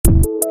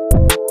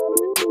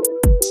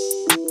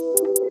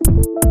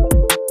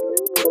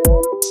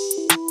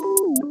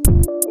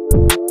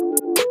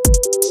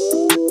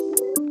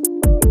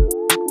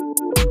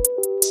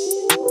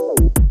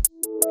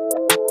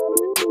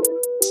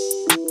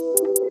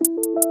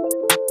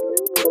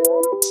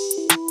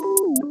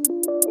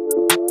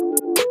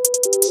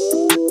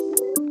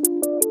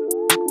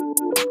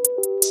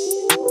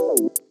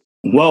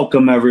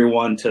Welcome,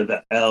 everyone, to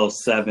the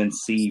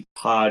L7C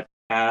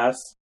podcast.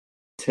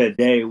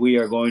 Today, we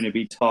are going to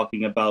be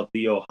talking about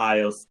the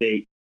Ohio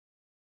State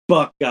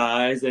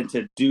Buckeyes. And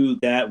to do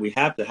that, we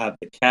have to have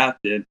the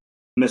captain,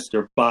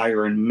 Mr.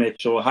 Byron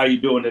Mitchell. How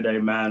you doing today,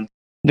 man?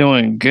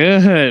 Doing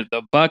good.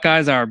 The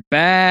Buckeyes are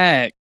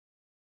back.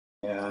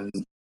 And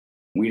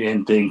we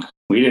didn't think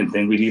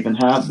we'd even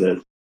have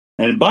this.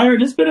 And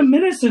Byron, it's been a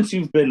minute since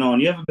you've been on.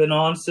 You haven't been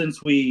on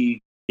since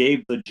we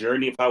gave the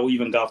journey of how we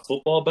even got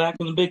football back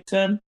in the Big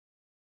Ten?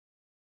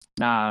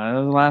 Nah, that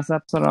was the last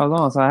episode I was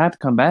on, so I had to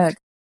come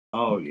back.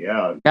 Oh,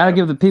 yeah. Gotta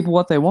give the people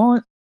what they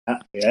want.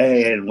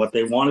 Hey, and what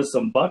they want is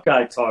some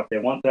Buckeye talk. They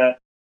want that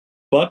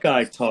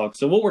Buckeye talk.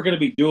 So what we're going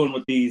to be doing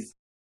with these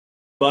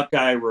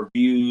Buckeye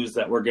reviews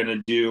that we're going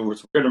to do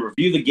is we're going to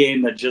review the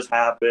game that just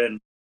happened, and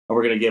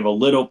we're going to give a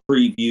little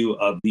preview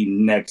of the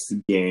next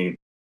game.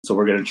 So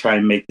we're going to try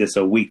and make this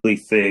a weekly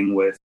thing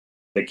with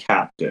the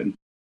captain.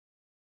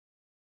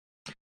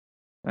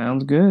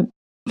 Sounds good.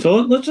 So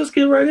let's just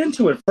get right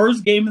into it.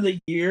 First game of the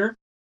year,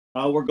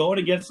 we're going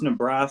against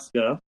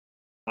Nebraska.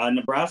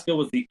 Nebraska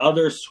was the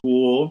other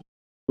school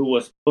who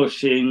was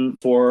pushing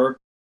for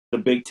the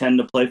Big Ten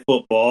to play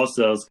football.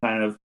 So it was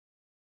kind of,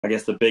 I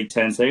guess, the Big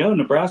Ten saying, oh,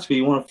 Nebraska,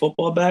 you want a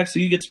football back? So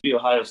you get to be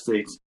Ohio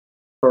State's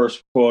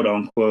first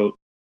quote-unquote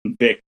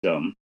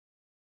victim.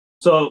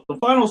 So the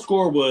final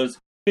score was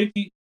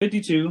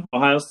 52,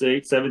 Ohio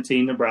State,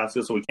 17,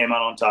 Nebraska. So we came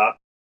out on top.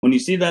 When you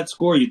see that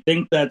score, you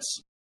think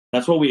that's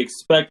what we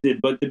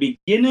expected. But the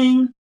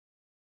beginning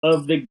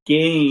of the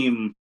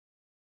game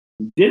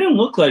didn't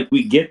look like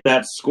we get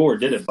that score,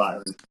 did it,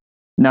 Byron?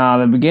 Nah,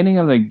 the beginning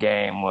of the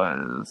game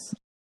was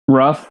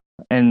rough,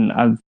 and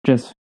I've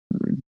just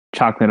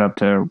chalked it up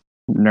to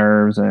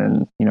nerves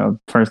and,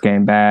 first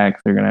game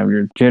back. They're going to have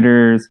your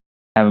jitters,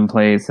 haven't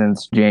played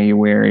since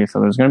January, so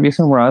there's going to be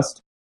some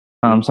rust.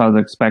 So I wasn't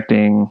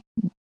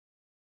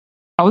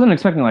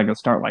expecting like a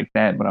start like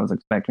that, but I was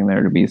expecting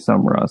there to be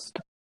some rust.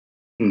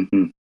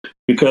 Mm-hmm.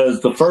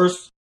 Because the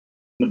first,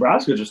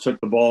 Nebraska just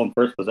took the ball in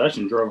first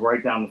possession, drove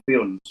right down the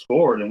field and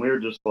scored, and we were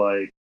just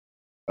like,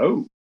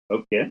 oh,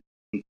 okay.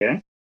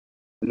 And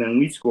then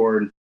we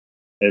scored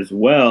as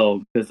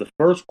well, because the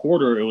first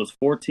quarter, it was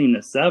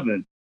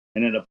 14-7,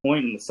 and at a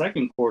point in the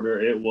second quarter,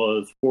 it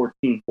was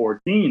 14-14,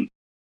 and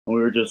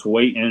we were just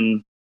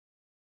waiting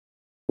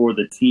for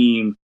the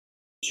team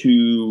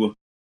to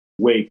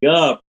wake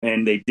up,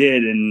 and they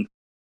did, and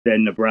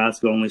then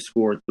Nebraska only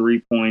scored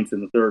 3 points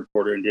in the third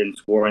quarter and didn't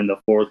score in the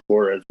fourth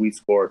quarter, as we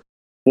scored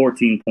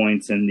 14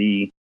 points in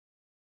the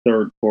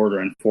third quarter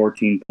and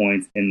 14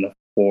 points in the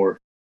fourth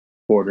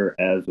quarter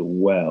as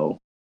well.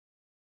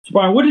 So,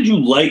 Brian, what did you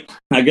like?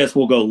 I guess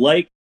we'll go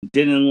like,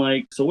 didn't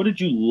like. So what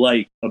did you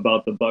like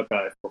about the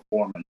Buckeyes'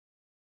 performance?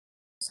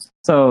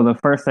 So the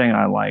first thing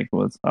I liked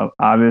was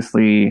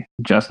obviously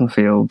Justin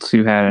Fields,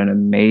 who had an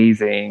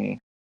amazing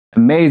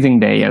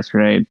day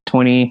yesterday.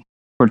 20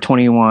 for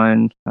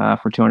 21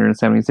 for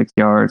 276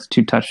 yards,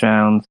 2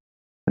 touchdowns,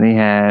 and he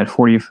had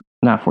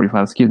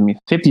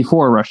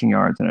 54 rushing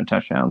yards and a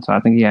touchdown. So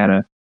I think he had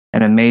an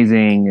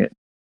amazing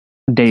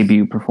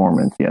debut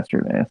performance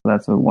yesterday. So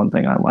that's the one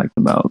thing I liked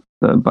about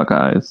the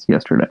Buckeyes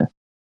yesterday.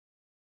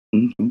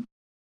 Mm-hmm.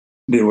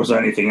 Was there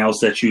anything else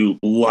that you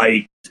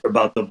liked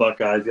about the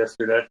Buckeyes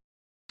yesterday?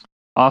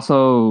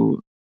 Also,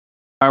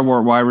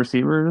 our wide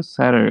receivers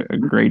had a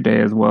great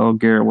day as well.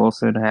 Garrett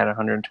Wilson had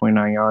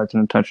 129 yards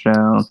and a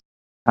touchdown.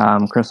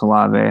 Chris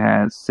Olave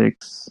had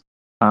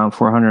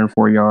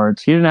 404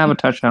 yards. He didn't have a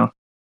touchdown,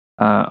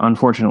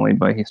 unfortunately,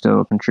 but he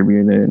still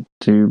contributed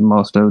to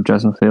most of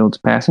Justin Fields'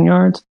 passing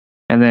yards.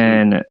 And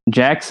then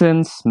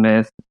Jackson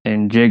Smith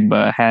and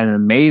Jigba had an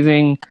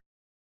amazing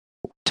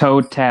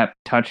toe tap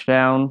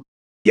touchdown.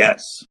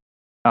 Yes.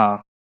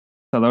 So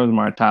those are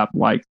my top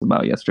likes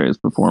about yesterday's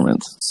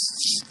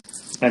performance.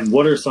 And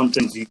what are some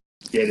things you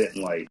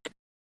didn't like?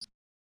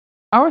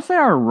 I would say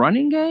our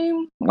running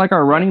game, like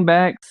our running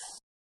backs,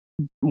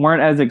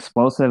 weren't as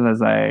explosive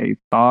as I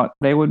thought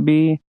they would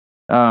be.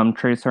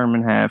 Trey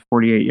Sermon had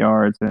 48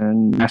 yards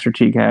and Master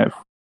Teague had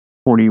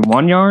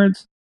 41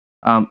 yards.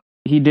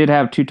 He did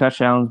have 2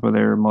 touchdowns, but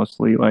they were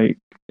mostly like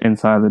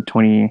inside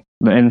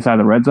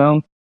the red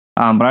zone.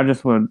 But I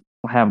just would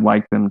have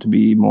liked them to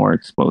be more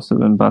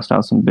explosive and bust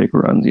out some big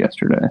runs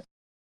yesterday.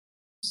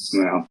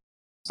 Yeah,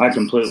 I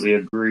completely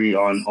agree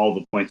on all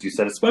the points you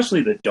said,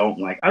 especially the don't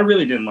like. I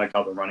really didn't like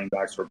how the running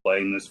backs were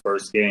playing this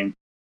first game.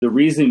 The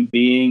reason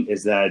being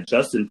is that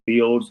Justin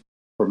Fields,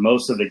 for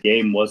most of the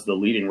game, was the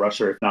leading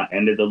rusher, if not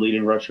ended the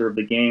leading rusher of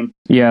the game.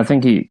 Yeah, I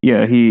think he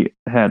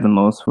had the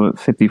most with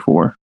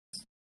 54.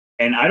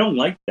 And I don't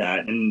like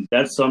that. And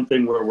that's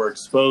something where we're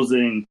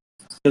exposing,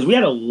 because we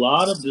had a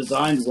lot of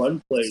designed run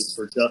plays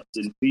for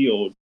Justin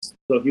Fields.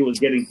 So he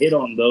was getting hit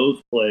on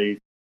those plays.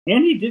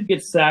 And he did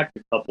get sacked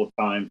a couple of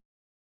times.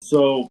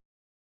 So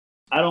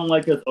I don't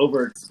like us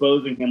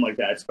overexposing him like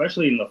that,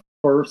 especially in the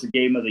first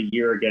game of the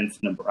year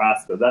against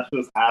Nebraska. That's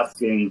just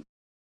asking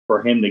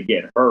for him to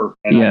get hurt.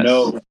 And yes. I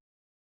know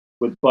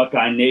with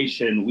Buckeye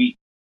Nation, we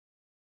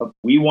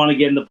want to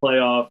get in the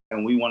playoff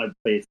and we want to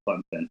face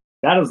Clemson.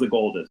 That is the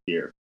goal this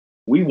year.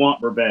 we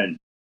want revenge.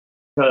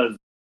 Because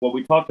what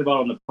we talked about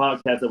on the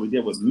podcast that we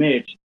did with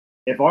Mitch,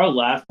 if our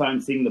last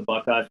time seeing the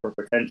Buckeyes for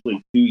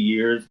potentially 2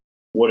 years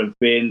would have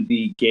been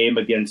the game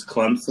against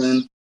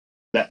Clemson,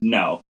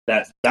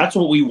 that's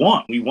what we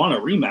want. We want a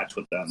rematch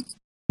with them.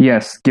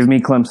 Yes, give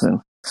me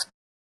Clemson.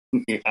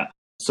 Yeah.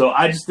 So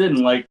I just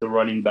didn't like the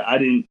running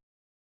back. And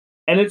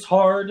it's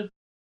hard.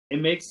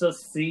 It makes us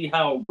see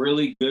how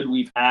really good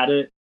we've had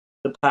it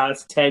the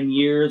past 10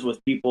 years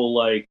with people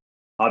like,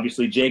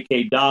 obviously,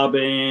 J.K.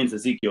 Dobbins,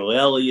 Ezekiel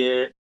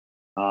Elliott,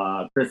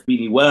 Chris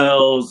Beanie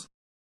Wells,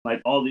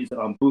 like all these,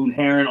 Boone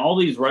Heron, all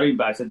these running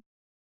backs. And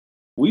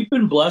we've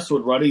been blessed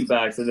with running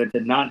backs, and then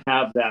to not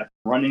have that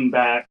running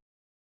back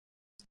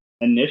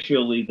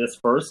initially this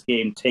first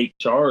game take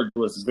charge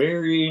was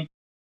very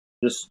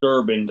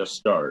disturbing to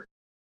start.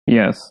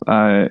 Yes,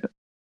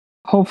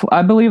 hopefully,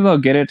 I believe they'll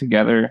get it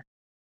together.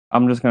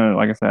 I'm just gonna,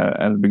 like I said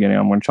at the beginning,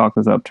 I'm gonna chalk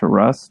this up to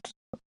rust.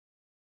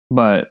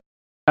 But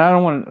I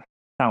don't want to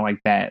sound like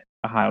that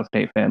Ohio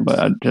State fan, but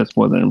I just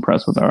wasn't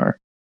impressed with our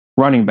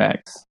running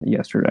backs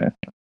yesterday.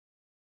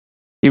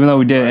 Even though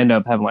we did end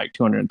up having like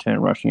 210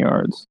 rushing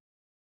yards,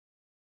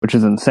 which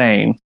is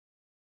insane.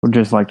 We'd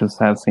just like to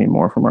have seen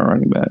more from our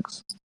running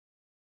backs.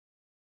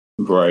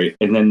 Right.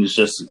 And then it's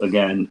just,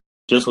 again,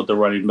 just with the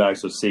running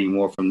backs of seeing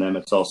more from them,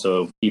 it's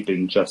also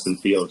keeping Justin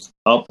Fields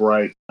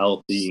upright,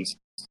 healthy,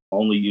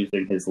 only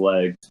using his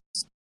legs.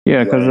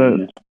 Yeah,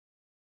 because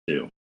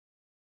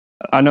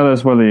I know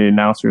that's what the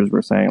announcers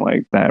were saying,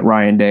 like that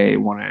Ryan Day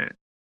wanted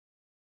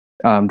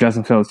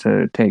Justin Fields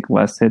to take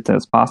less hits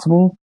as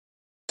possible.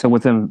 So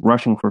with him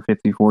rushing for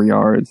 54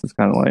 yards, it's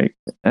kind of like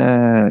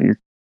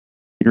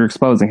you're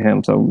exposing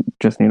him. So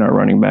just need our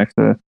running back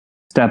to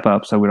step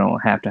up, so we don't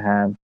have to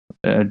have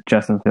a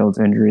Justin Fields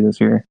injury this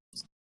year.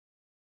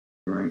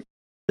 Right.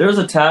 There was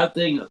a tad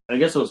thing. I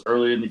guess it was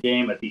early in the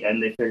game. At the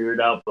end, they figured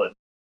it out, but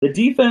the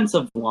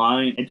defensive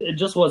line, it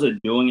just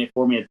wasn't doing it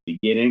for me at the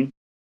beginning.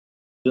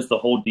 Just the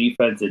whole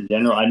defense in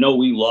general. I know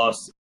we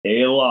lost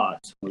a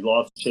lot. We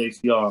lost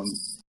Chase Young,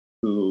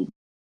 who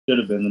should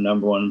have been the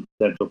number one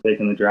potential pick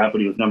in the draft,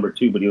 but he was number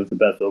 2, but he was the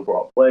best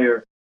overall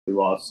player. We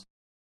lost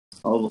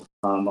a lot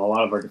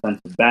of our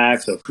defensive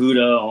backs,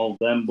 Okuda, all of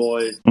them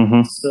boys.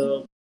 Mm-hmm.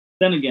 So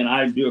then again,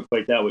 I do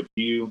equate that with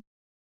you,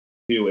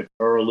 too. It's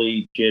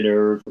early,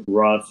 jitters,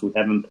 rust. We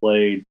haven't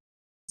played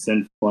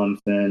since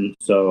Clemson,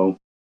 so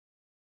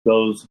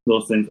those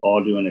things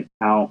all do an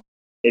account.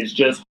 It's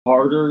just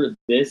harder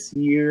this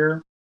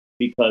year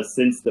because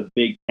since the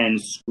Big Ten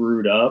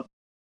screwed up,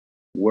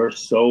 we're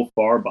so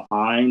far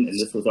behind, and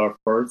this was our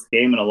first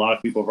game, and a lot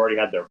of people have already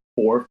had their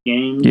 4th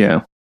game.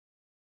 Yeah.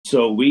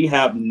 So we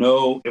have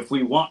if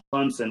we want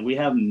Clemson, we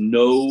have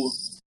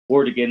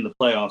or to get in the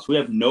playoffs, we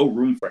have no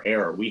room for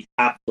error. We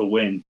have to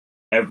win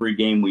every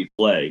game we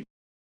play.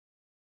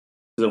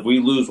 Because if we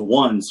lose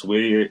once,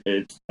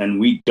 and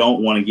we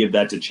don't want to give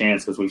that to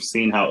chance because we've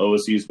seen how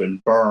OSU's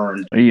been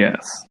burned.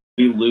 Yes.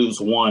 We lose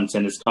once,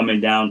 and it's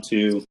coming down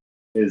to,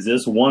 is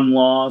this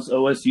one-loss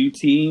OSU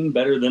team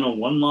better than a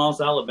one-loss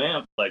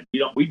Alabama? Like,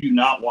 we do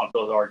not want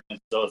those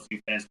arguments to OSU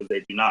fans because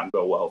they do not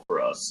go well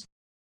for us.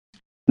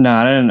 No,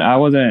 I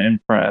wasn't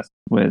impressed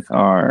with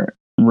our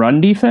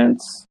run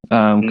defense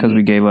because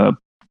we gave up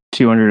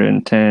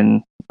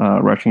 210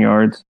 rushing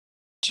yards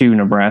to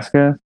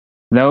Nebraska.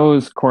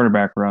 Those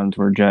quarterback runs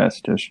were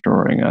just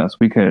destroying us.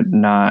 We could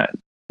not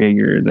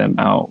figure them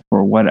out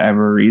for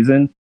whatever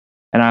reason.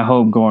 And I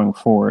hope going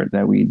forward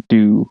that we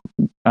do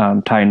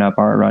tighten up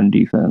our run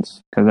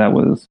defense because that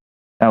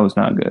was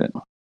not good.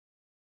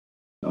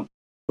 So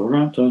we're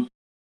gonna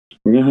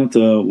have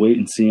to wait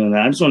and see on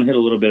that. I just want to hit a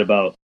little bit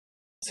about,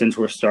 since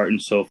we're starting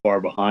so far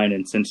behind,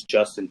 and since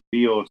Justin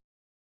Fields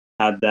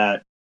had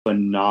that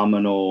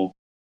phenomenal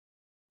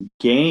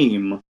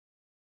game,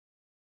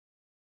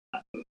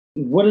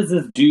 what does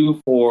this do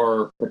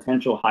for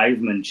potential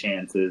Heisman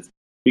chances?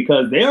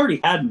 Because they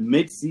already had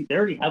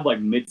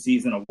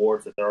mid-season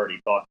awards that they're already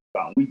talking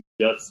about. We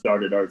just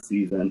started our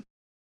season.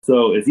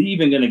 So is he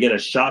even going to get a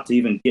shot to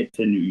even get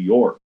to New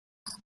York?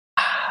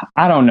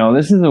 I don't know.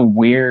 This is a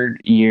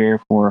weird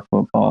year for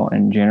football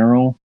in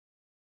general.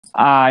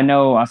 I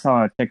know I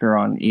saw a ticker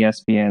on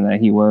ESPN that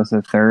he was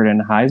the 3rd in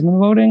Heisman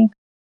voting.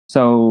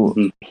 So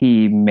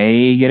he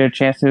may get a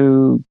chance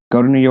to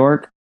go to New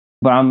York.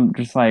 But I'm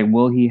just like,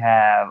 will he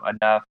have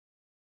enough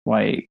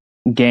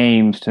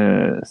games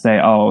to say,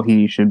 oh,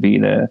 he should be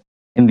the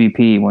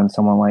MVP when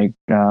someone like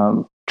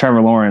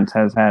Trevor Lawrence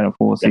has had a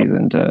full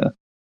season to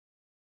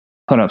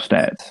put up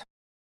stats?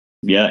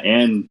 Yeah,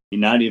 and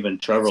not even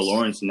Trevor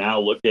Lawrence. Now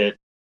look at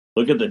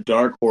the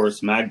dark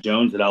horse, Mac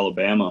Jones at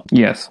Alabama.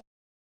 Yes.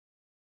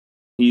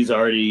 He's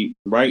already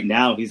at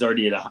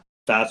a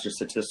faster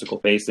statistical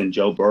pace than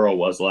Joe Burrow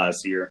was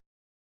last year.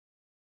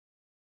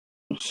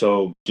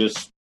 So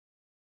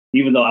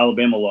even though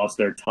Alabama lost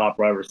their top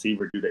wide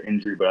receiver due to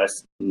injury,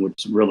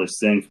 which really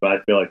stinks, but I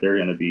feel like they're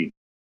going to be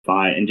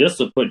fine. And just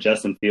to put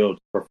Justin Fields'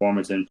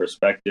 performance in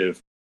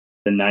perspective,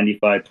 the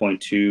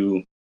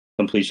 95.2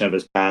 completion of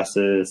his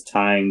passes,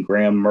 tying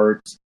Graham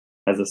Mertz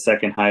as the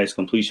 2nd highest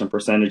completion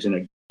percentage in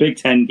a Big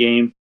Ten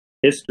game.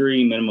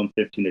 history, minimum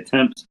 15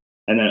 attempts.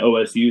 And then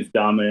OSU's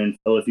dominance.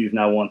 OSU's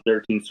now won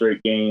 13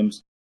 straight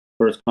games.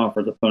 First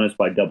conference opponents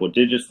by double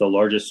digits, the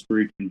largest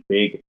streak in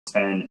Big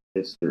Ten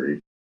history.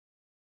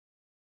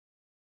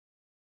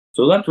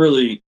 So that's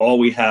really all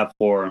we have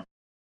for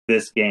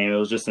this game. It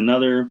was just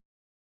another.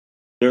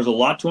 There's a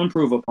lot to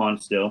improve upon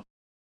still,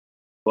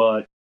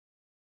 but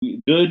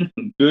good,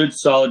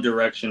 solid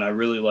direction. I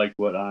really liked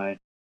what I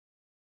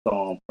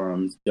saw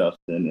from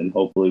Justin, and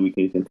hopefully we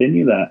can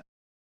continue that.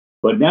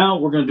 But now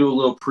we're going to do a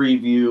little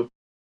preview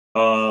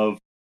of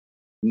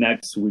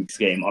next week's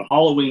game on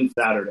Halloween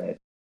Saturday,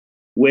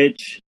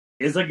 which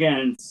is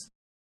against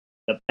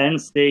the Penn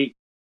State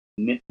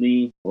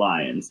Nittany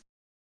Lions.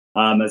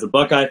 As a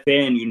Buckeye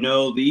fan, you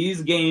know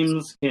these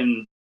games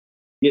can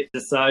get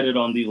decided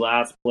on the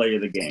last play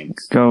of the game.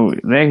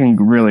 They can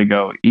really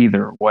go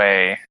either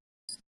way.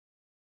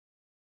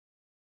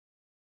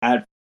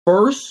 At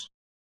first,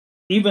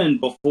 even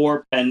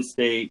before Penn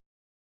State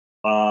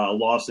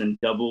lost in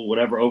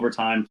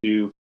overtime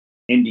to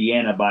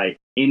Indiana by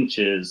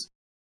inches,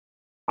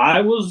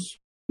 I was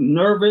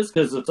nervous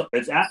because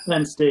it's at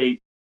Penn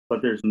State,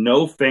 but there's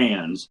no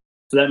fans.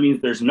 So that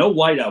means there's no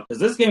whiteout, because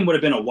this game would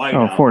have been a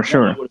whiteout. Oh, for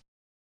sure.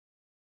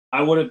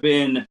 I would have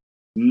been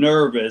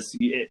nervous.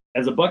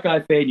 As a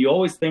Buckeye fan, you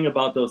always think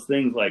about those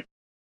things like,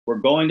 we're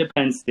going to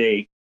Penn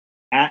State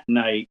at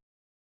night,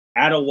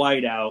 at a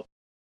whiteout,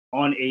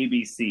 on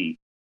ABC.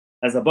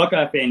 As a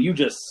Buckeye fan, you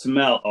just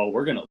smell,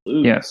 we're going to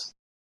lose. Yes.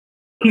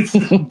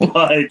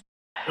 But,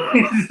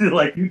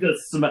 like, you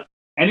just smell.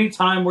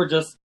 Anytime we're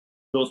just,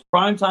 those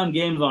primetime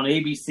games on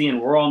ABC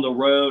and we're on the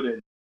road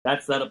and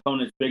that's that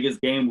opponent's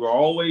biggest game, we're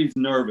always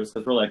nervous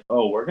because we're like,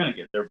 we're going to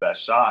get their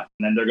best shot,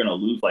 and then they're going to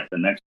lose like the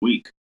next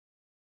week.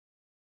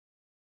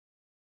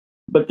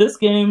 But this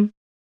game,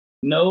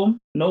 no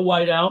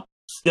whiteout,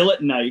 still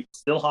at night,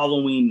 still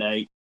Halloween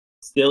night,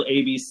 still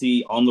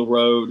ABC on the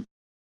road.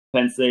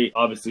 Penn State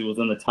obviously was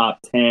in the top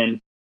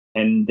 10,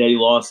 and they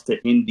lost to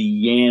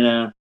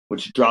Indiana,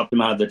 which dropped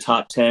them out of the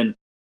top 10,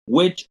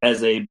 which,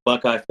 as a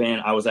Buckeye fan,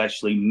 I was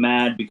actually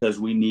mad because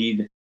we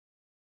need,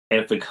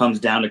 if it comes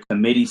down to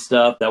committee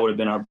stuff, that would have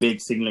been our big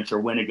signature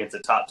win against a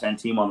top 10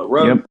 team on the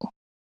road. Yep.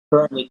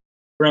 Currently,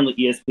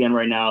 ESPN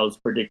right now is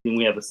predicting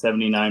we have a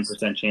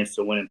 79% chance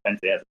to win, and Penn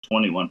State has a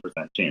 21%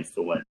 chance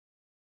to win.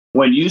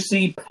 When you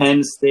see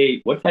Penn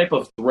State, what type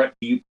of threat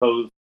do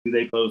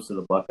they pose to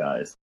the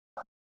Buckeyes?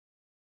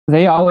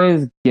 They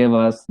always give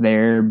us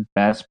their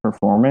best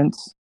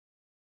performance.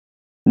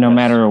 No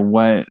matter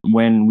when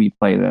we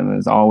play them,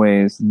 is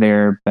always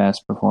their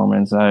best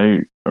performance. I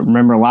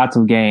remember lots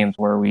of games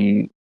where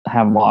we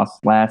have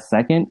lost last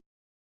second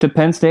to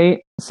Penn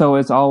State, so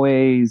it's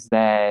always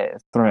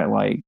that threat,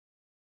 like,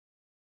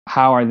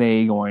 how are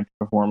they going to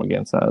perform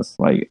against us?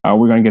 Like, are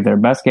we going to get their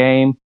best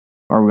game,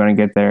 or are we going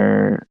to get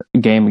their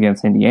game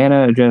against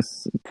Indiana? It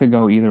just could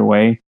go either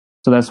way.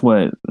 So that's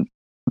what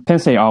Penn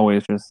State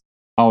always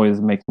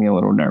makes me a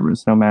little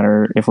nervous, no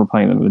matter if we're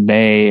playing them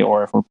today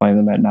or if we're playing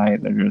them at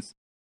night. They're just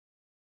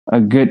a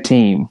good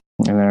team,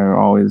 and they're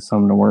always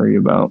something to worry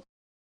about.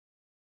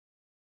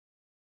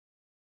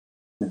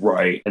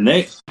 Right, and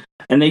they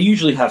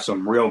usually have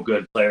some real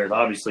good players.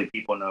 Obviously,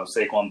 people know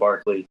Saquon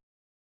Barkley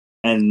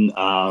and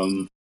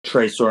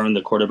Trey Sermon,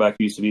 the quarterback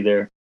who used to be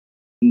there.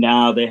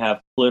 Now they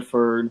have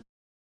Clifford,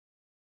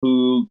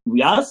 who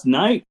last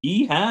night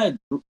he had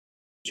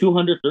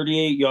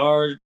 238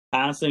 yards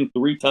passing,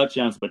 3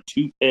 touchdowns, but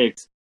 2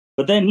 picks.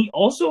 But then he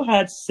also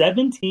had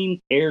 17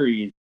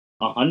 carries,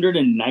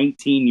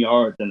 119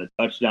 yards, and a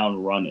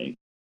touchdown running.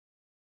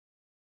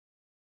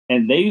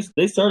 And they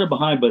started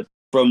behind, but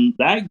from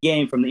that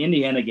game, from the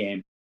Indiana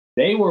game,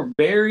 they were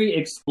very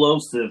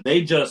explosive.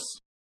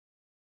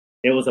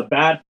 It was a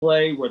bad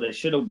play where they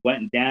should have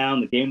went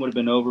down. The game would have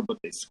been over, but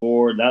they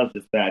scored. That was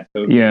just bad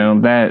coaching. Yeah,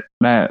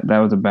 that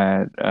was a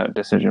bad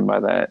decision by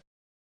that.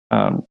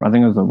 I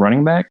think it was a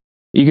running back.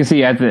 You can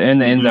see in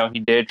the end zone, he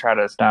did try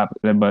to stop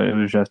it, but it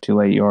was just too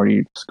late. You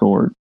already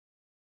scored.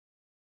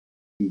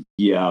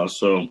 Yeah,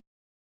 so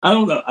I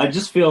don't know. I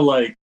just feel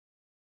like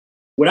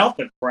without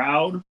the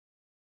crowd,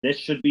 this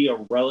should be a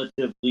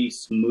relatively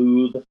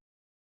smooth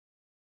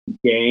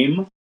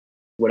game.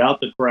 Without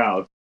the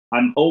crowd,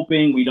 I'm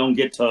hoping we don't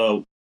get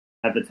to,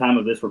 at the time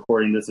of this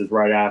recording, this is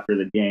right after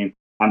the game.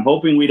 I'm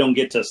hoping we don't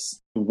get to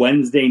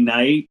Wednesday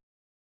night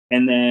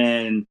and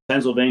then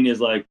Pennsylvania's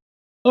like,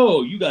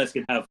 you guys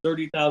can have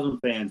 30,000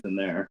 fans in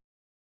there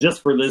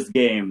just for this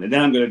game. And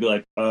then I'm going to be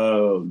like,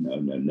 no,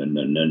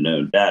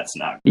 that's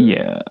not good.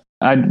 Yeah.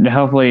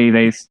 Hopefully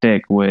they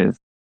stick with,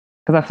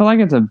 because I feel like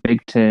it's a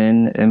Big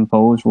Ten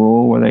imposed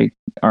rule where they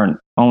are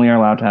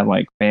allowed to have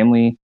like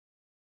family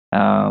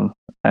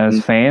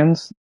as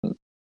fans.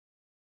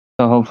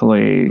 So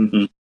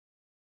hopefully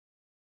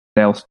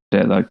they'll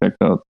stick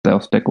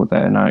with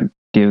that and not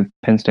give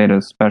Penn State a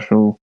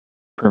special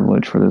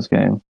privilege for this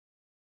game.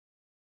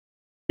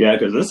 Yeah,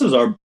 because this is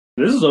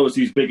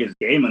OSU's biggest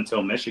game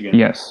until Michigan.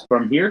 Yes.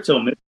 From here till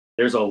Michigan,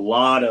 there's a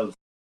lot of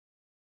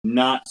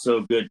not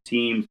so good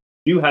teams.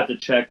 You have to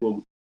check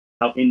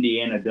how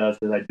Indiana does,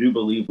 because I do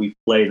believe we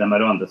play them. I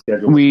don't have the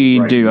schedule. We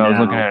right do. Now. I was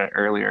looking at it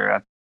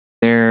earlier.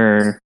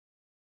 They're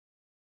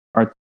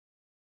our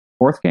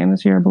fourth game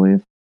this year, I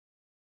believe.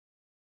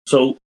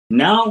 So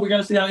now we're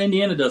going to see how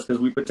Indiana does, because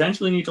we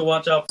potentially need to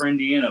watch out for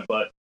Indiana.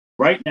 But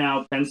right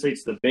now, Penn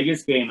State's the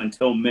biggest game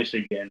until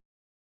Michigan.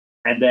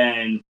 And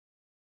then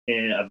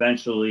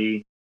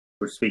eventually,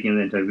 we're speaking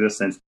into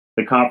existence,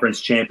 the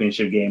conference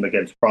championship game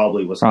against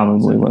probably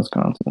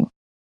Wisconsin.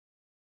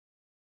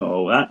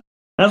 So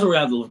that's where we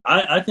have to look.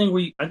 I think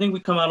we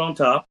come out on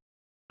top.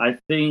 I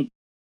think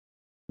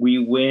we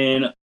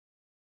win,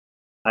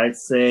 I'd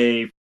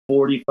say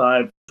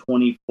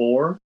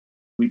 45-24.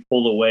 We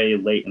pull away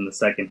late in the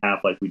second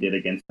half like we did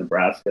against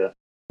Nebraska.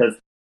 Because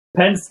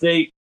Penn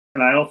State,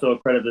 and I also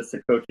credit this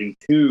to coaching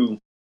too,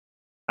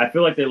 I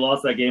feel like they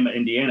lost that game at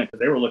Indiana because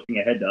they were looking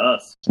ahead to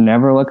us.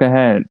 Never look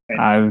ahead.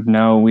 I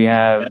know we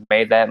have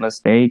made that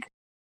mistake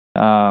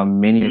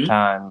many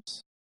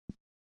times.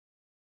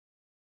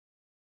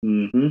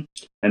 Mm-hmm.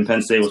 And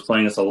Penn State was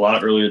playing us a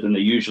lot earlier than they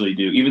usually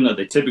do, even though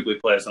they typically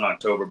play us in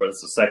October, but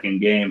it's the second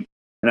game.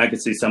 And I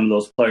could see some of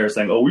those players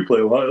saying, oh, we play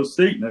Ohio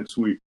State next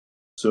week.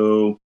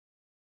 So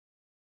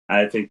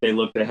I think they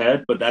looked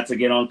ahead, but that's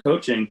again on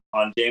coaching,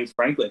 on James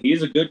Franklin.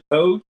 He's a good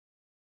coach,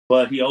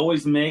 but he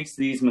always makes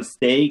these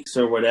mistakes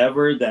or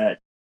whatever that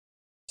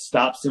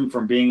stops him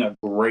from being a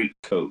great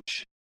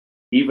coach.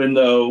 Even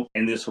though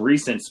in this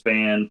recent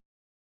span,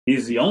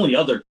 he's the only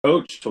other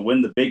coach to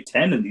win the Big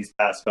Ten in these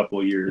past couple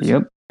of years.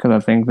 Yep, because I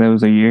think that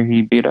was a year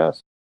he beat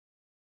us.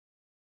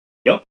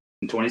 Yep,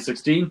 in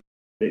 2016,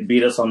 they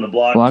beat us on the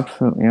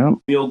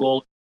field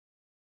goal.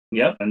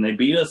 Yep, and they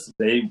beat us.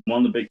 They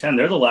won the Big Ten.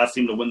 They're the last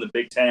team to win the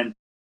Big Ten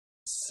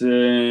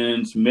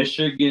since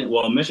Michigan.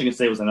 Well, Michigan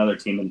State was another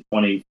team in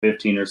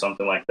 2015 or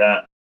something like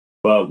that.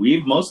 But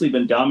we've mostly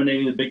been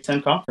dominating the Big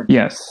Ten Conference.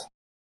 Yes,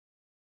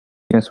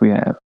 we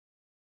have.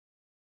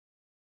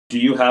 Do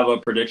you have a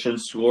prediction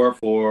score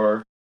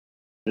for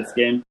this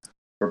game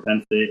for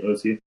Penn State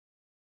OSU?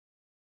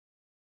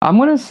 I'm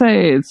going to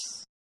say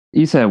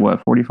you said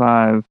what,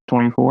 45-24?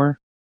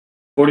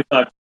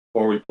 45-24,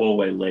 we pull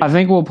away late. I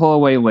think we'll pull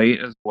away late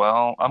as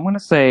well. I'm going to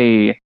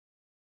say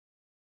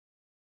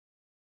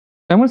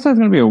it's going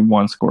to be a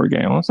one-score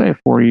game. I'm going to say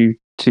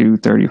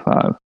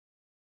 42-35.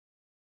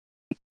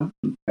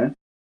 Okay.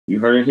 You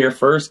heard it here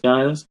first,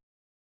 guys.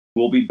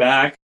 We'll be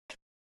back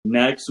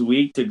next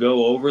week to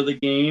go over the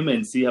game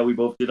and see how we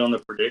both did on the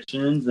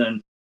predictions,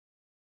 and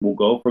we'll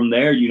go from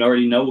there. You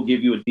already know we'll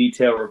give you a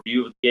detailed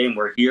review of the game.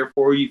 We're here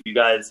for you. If you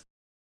guys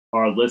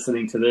are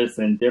listening to this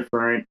in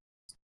different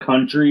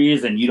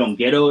countries and you don't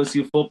get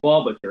OSU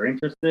football but you're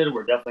interested,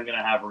 we're definitely going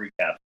to have a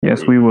recap.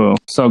 Yes, we will.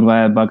 So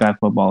glad Buckeye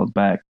football is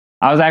back.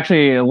 I was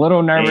actually a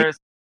little nervous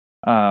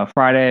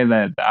Friday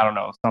that, I don't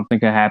know, something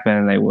could happen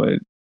and they would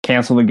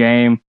cancel the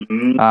game,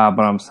 but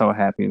I'm so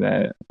happy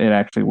that it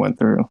actually went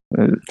through.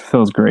 It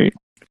feels great.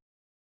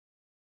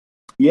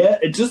 Yeah,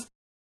 it just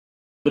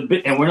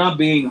and we're not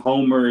being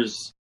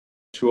homers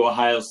to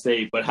Ohio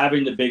State, but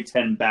having the Big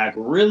Ten back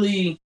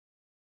really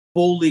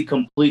fully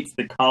completes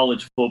the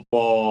college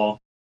football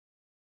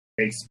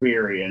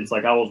experience.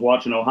 Like I was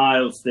watching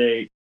Ohio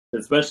State,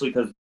 especially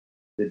because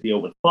the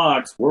deal with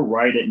Fox, we're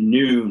right at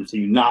noon, so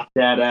you knock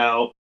that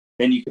out,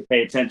 then you can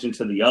pay attention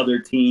to the other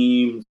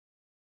teams.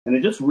 And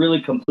it just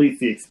really completes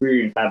the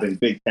experience having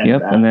Big Ten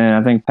back. And then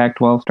I think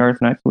Pac-12 starts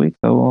next week,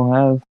 so we'll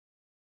have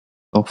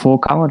a full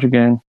college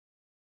again.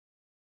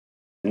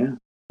 Yeah.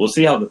 We'll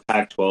see how the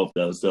Pac-12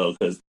 does, though,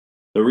 because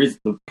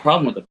the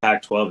problem with the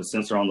Pac-12 is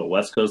since they're on the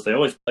West Coast, they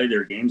always play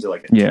their games at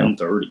like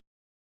 10:30.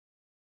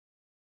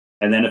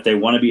 And then if they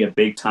want to be a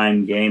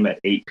big-time game at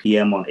 8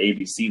 p.m. on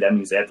ABC, that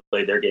means they have to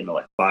play their game at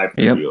like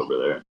 5:30 over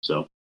there.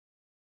 So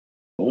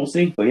we'll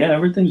see. But, yeah,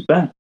 everything's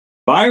back.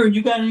 Byron,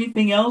 you got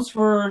anything else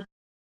for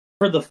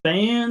the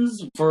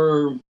fans,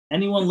 for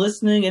anyone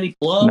listening, any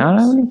plugs?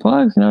 Not any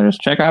plugs. Just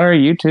check out our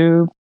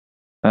YouTube,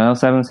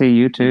 L7C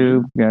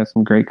YouTube. We got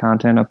some great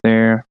content up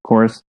there. Of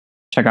course,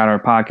 check out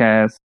our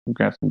podcast. We've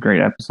got some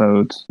great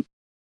episodes.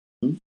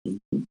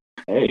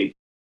 Hey,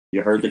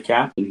 you heard the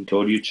captain. He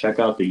told you to check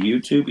out the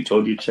YouTube. He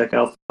told you to check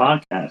out the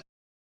podcast.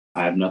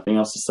 I have nothing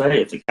else to say.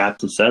 If the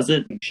captain says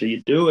it, make sure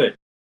you do it.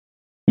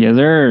 Yes,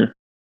 sir.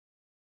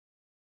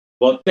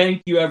 Well,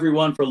 thank you,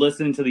 everyone, for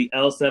listening to the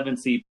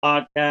L7C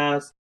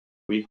podcast.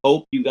 We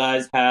hope you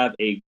guys have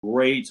a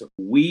great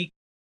week.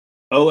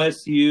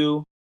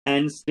 OSU,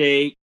 Penn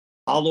State,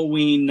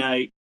 Halloween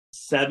night,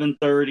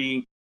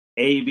 7:30,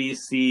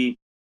 ABC.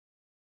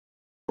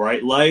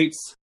 Bright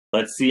lights.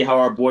 Let's see how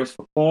our boys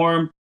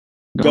perform.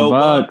 Go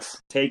Bucks.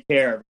 Take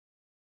care.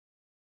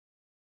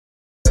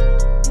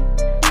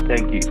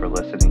 Thank you for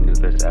listening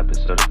to this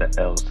episode of the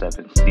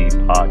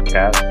L7C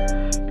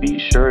podcast. Be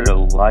sure to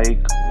like,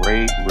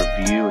 rate,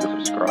 review, and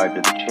subscribe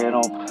to the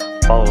channel.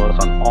 Follow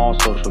us on all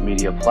social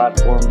media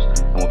platforms,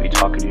 and we'll be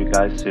talking to you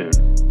guys soon.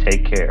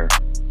 Take care.